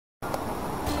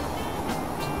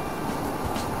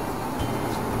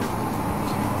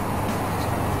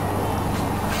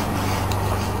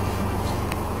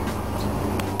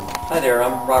Hi there,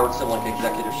 I'm Robert Simlick,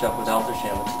 Executive Chef with Alto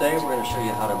Shaam, and today we're going to show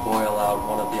you how to boil out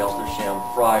one of the Alto Shaam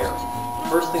fryers.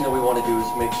 The first thing that we want to do is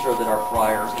make sure that our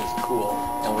fryer is cool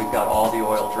and we've got all the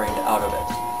oil drained out of it.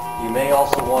 You may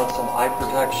also want some eye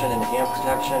protection and hand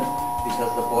protection because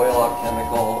the boil out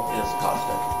chemical is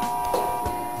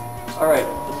caustic. Alright,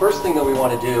 the first thing that we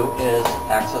want to do is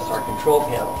access our control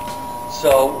panel.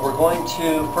 So we're going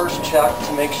to first check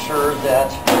to make sure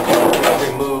that we've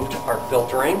removed our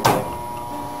filtering.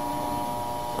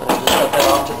 Just set that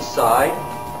off to the side.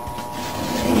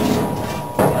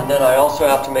 And then I also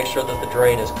have to make sure that the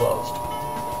drain is closed.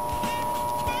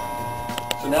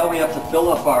 So now we have to fill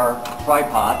up our fry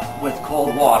pot with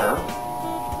cold water.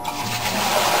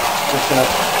 Just going to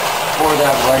pour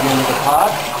that right into the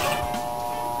pot.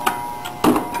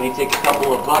 May take a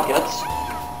couple of buckets.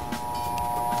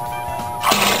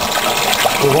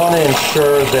 We want to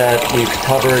ensure that we've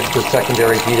covered the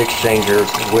secondary heat exchangers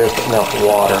with enough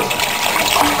water.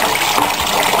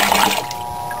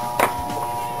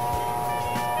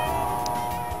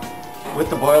 With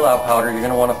the boil out powder, you're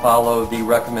going to want to follow the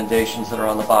recommendations that are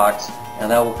on the box, and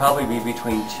that will probably be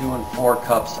between 2 and 4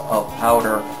 cups of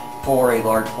powder for a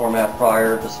large format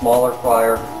fryer. The smaller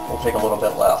fryer will take a little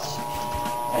bit less.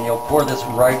 And you'll pour this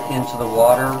right into the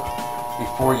water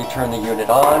before you turn the unit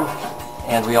on.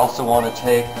 And we also want to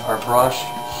take our brush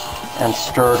and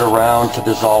stir it around to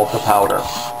dissolve the powder.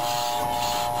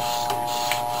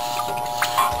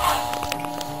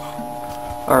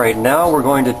 Alright, now we're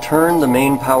going to turn the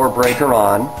main power breaker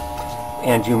on,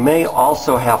 and you may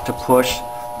also have to push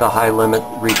the high limit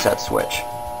reset switch.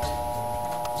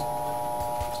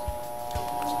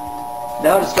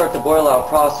 Now to start the boil out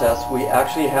process, we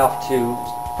actually have to,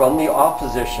 from the off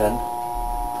position,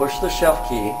 push the chef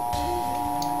key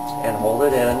and hold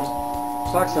it in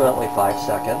approximately 5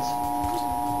 seconds,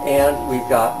 and we've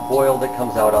got boil that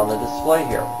comes out on the display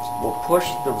here. We'll push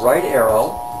the right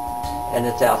arrow, and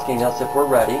it's asking us if we're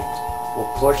ready.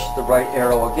 We'll push the right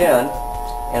arrow again,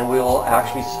 and we will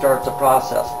actually start the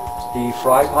process. The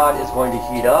fry pot is going to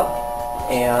heat up,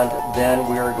 and then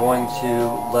we are going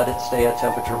to let it stay at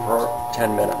temperature for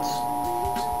 10 minutes.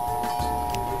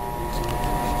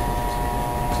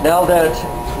 Now that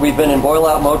we've been in boil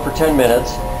out mode for 10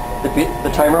 minutes,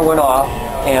 the timer went off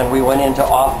and we went into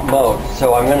off mode.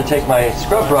 So I'm going to take my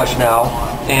scrub brush now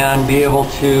and be able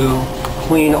to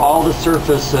clean all the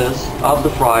surfaces of the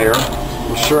fryer,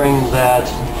 ensuring that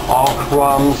all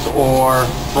crumbs or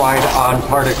fried on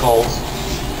particles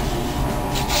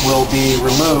will be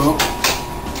removed.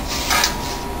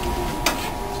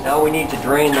 Now we need to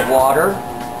drain the water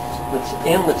that's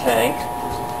in the tank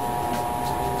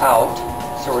out.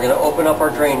 So we're going to open up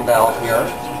our drain valve here.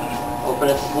 Open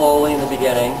it slowly in the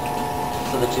beginning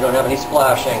so that you don't have any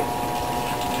splashing.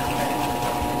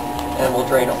 And we'll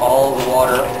drain all the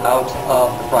water out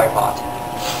of the fry pot.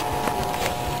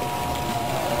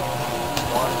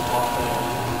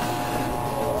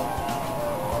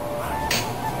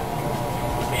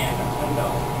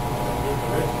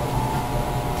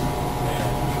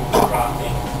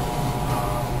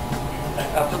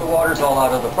 After the water's all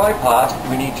out of the fry pot,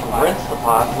 we need to rinse the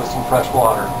pot with some fresh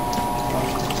water.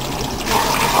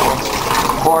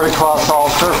 Pour it across all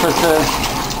surfaces,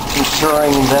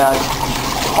 ensuring that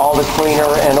all the cleaner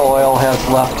and oil has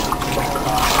left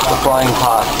the frying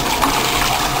pot.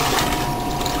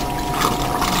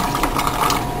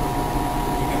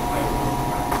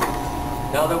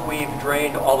 Now that we've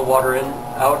drained all the water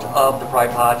out of the fry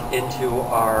pot into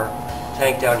our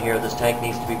tank down here, this tank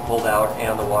needs to be pulled out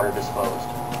and the water disposed.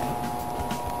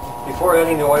 Before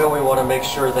adding the oil, we want to make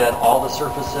sure that all the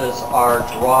surfaces are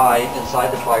dry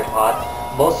inside the fry pot.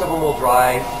 Most of them will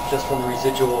dry just from the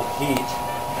residual heat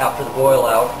after the boil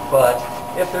out, but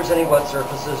if there's any wet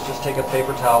surfaces, just take a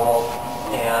paper towel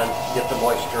and get the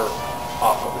moisture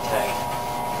off of the tank.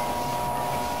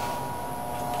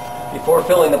 Before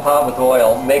filling the pot with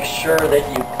oil, make sure that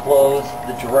you close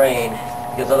the drain,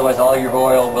 because otherwise all your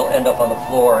oil will end up on the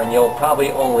floor, and you'll probably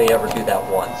only ever do that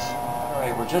once.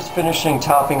 Alright, we're just finishing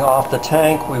topping off the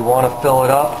tank. We want to fill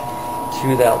it up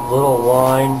to that little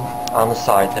line on the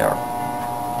side there.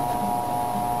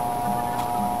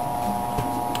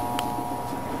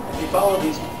 If you follow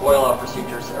these boil out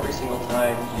procedures every single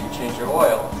time you change your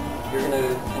oil, you're going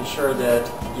to ensure that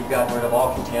you've gotten rid of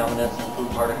all contaminants and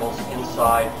food particles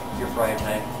inside your fry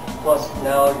tank. Plus,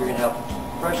 now you're going to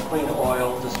have fresh, clean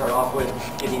oil to start off with,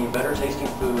 giving you better tasting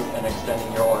food and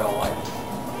extending your oil life.